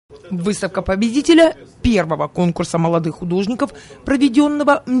Выставка победителя первого конкурса молодых художников,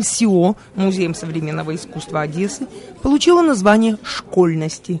 проведенного МСИО, Музеем современного искусства Одессы, получила название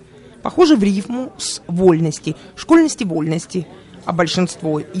 «Школьности». Похоже в рифму с «вольности», «школьности-вольности». А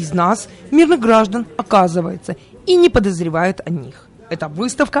большинство из нас, мирных граждан, оказывается, и не подозревает о них. Эта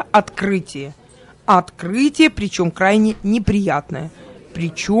выставка – открытие. Открытие, причем крайне неприятное.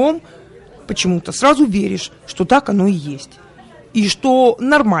 Причем почему-то сразу веришь, что так оно и есть. И что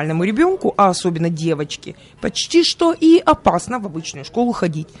нормальному ребенку, а особенно девочке, почти что и опасно в обычную школу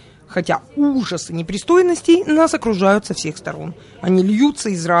ходить. Хотя ужасы непристойностей нас окружают со всех сторон. Они льются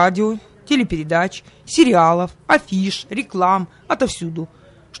из радио, телепередач, сериалов, афиш, реклам, отовсюду.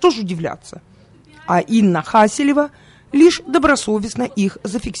 Что ж удивляться? А Инна Кhasileva лишь добросовестно их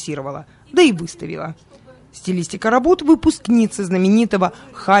зафиксировала, да и выставила. Стилистика работ выпускницы знаменитого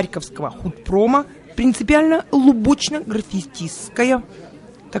харьковского худпрома принципиально лубочно-граффитистская,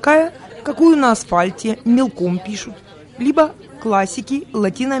 такая, какую на асфальте мелком пишут, либо классики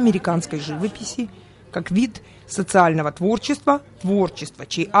латиноамериканской живописи, как вид социального творчества,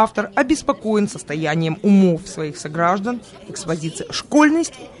 чей автор обеспокоен состоянием умов своих сограждан. Экспозиция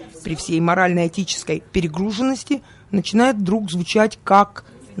школьности при всей морально-этической перегруженности начинает вдруг звучать как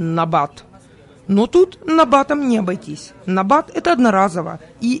набат. Но тут набатом не обойтись. Набат – это одноразово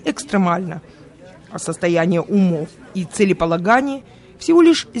и экстремально. А состояние умов и целеполагание всего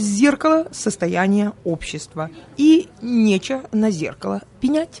лишь зеркало состояния общества. И нечего на зеркало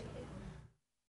пенять.